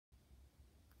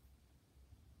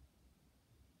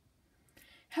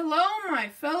Hello my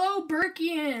fellow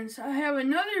Berkians! I have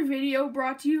another video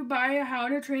brought to you by How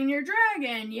to Train Your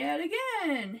Dragon yet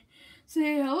again.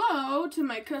 Say hello to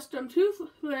my custom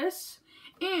Toothless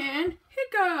and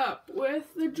Hiccup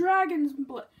with the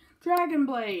Dragon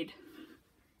Blade,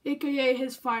 aka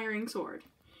his firing sword.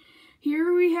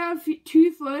 Here we have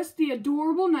Toothless, the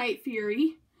adorable Night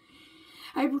Fury.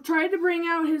 I tried to bring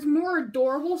out his more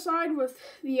adorable side with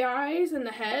the eyes and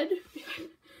the head.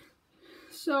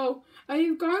 So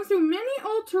I've gone through many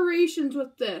alterations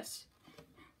with this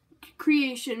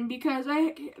creation because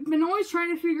I've been always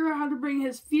trying to figure out how to bring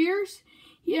his fierce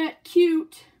yet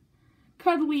cute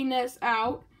cuddliness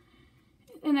out,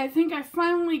 and I think I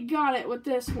finally got it with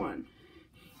this one.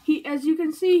 As you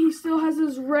can see, he still has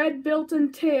his red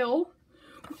built-in tail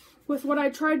with what I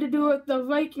tried to do with the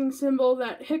Viking symbol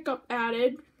that Hiccup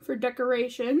added for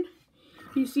decoration.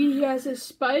 You see he has his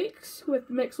spikes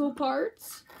with mixel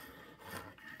parts,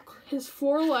 his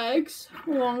 4 legs,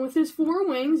 along with his 4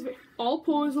 wings, all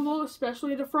posable,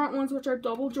 especially the front ones, which are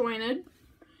double jointed.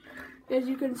 As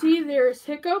you can see, there's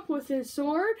Hiccup with his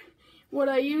sword. What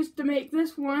I used to make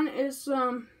this one is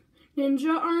some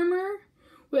ninja armor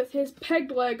with his peg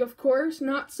leg, of course,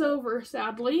 not silver,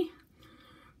 sadly.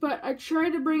 But I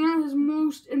tried to bring out his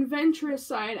most adventurous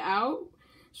side out,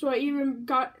 so I even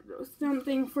got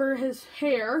something for his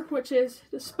hair, which is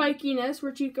the spikiness,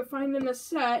 which you can find in a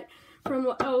set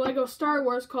from a Lego Star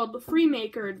Wars called the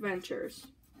Freemaker Adventures.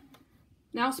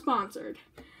 Now sponsored.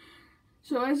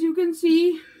 So as you can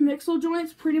see, mixel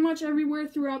joints pretty much everywhere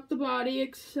throughout the body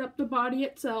except the body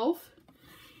itself.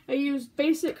 I used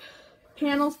basic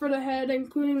panels for the head,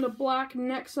 including the black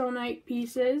Nexonite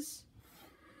pieces.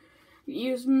 I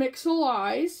used mixel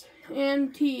eyes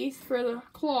and teeth for the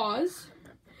claws.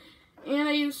 And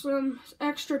I used some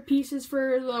extra pieces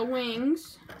for the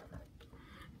wings.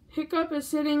 Hiccup is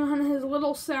sitting on his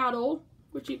little saddle,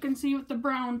 which you can see with the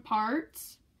brown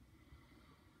parts.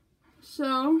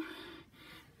 So,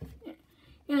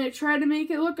 and I tried to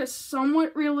make it look as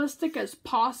somewhat realistic as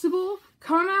possible.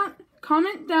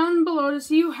 Comment down below to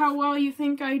see how well you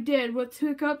think I did with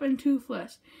Hiccup and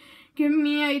Toothless. Give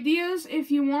me ideas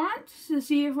if you want to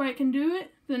see if I can do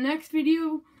it. The next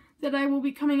video that I will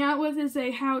be coming out with is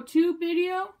a how-to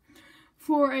video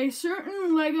for a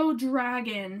certain Lego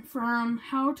dragon from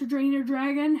How to Train Your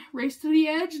Dragon, Race to the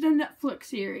Edge, the Netflix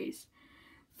series.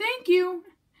 Thank you,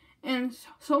 and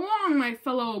so long, my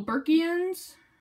fellow Berkians.